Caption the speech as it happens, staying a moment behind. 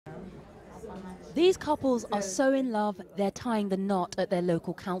These couples are so in love, they're tying the knot at their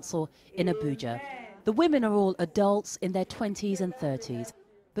local council in Abuja. The women are all adults in their 20s and 30s.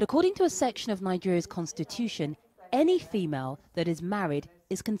 But according to a section of Nigeria's constitution, any female that is married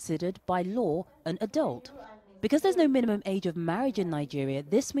is considered by law an adult. Because there's no minimum age of marriage in Nigeria,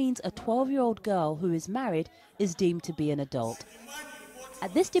 this means a 12-year-old girl who is married is deemed to be an adult.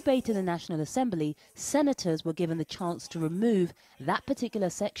 At this debate in the National Assembly, senators were given the chance to remove that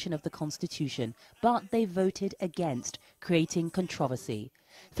particular section of the Constitution, but they voted against, creating controversy.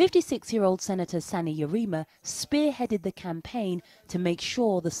 56-year-old Senator Sani Yarima spearheaded the campaign to make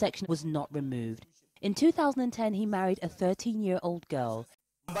sure the section was not removed. In 2010, he married a 13-year-old girl.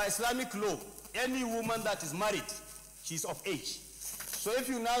 By Islamic law, any woman that is married, she's of age. So if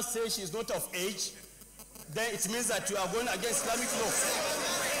you now say she's not of age, then it means that you are going against Islamic law.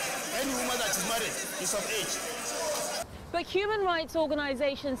 Any woman that is married is of age. But human rights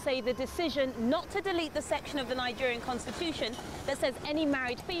organizations say the decision not to delete the section of the Nigerian constitution that says any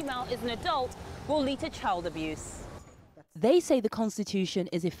married female is an adult will lead to child abuse. They say the constitution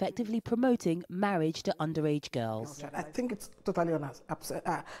is effectively promoting marriage to underage girls. I think it's totally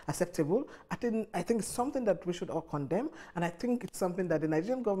unacceptable. I think it's something that we should all condemn, and I think it's something that the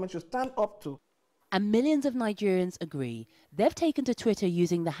Nigerian government should stand up to. And millions of Nigerians agree. They've taken to Twitter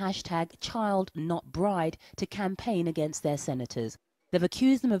using the hashtag #ChildNotBride to campaign against their senators. They've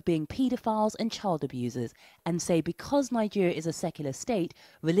accused them of being paedophiles and child abusers and say because Nigeria is a secular state,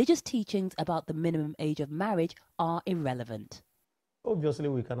 religious teachings about the minimum age of marriage are irrelevant. Obviously,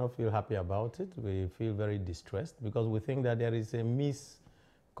 we cannot feel happy about it. We feel very distressed because we think that there is a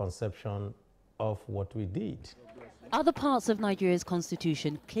misconception of what we did. Other parts of Nigeria's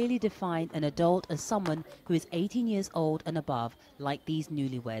constitution clearly define an adult as someone who is 18 years old and above, like these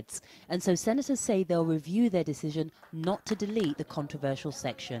newlyweds. And so senators say they'll review their decision not to delete the controversial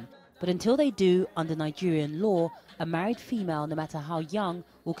section. But until they do, under Nigerian law, a married female, no matter how young,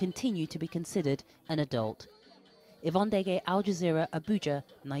 will continue to be considered an adult. Yvonne Ndege, Al Jazeera, Abuja,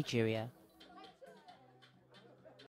 Nigeria.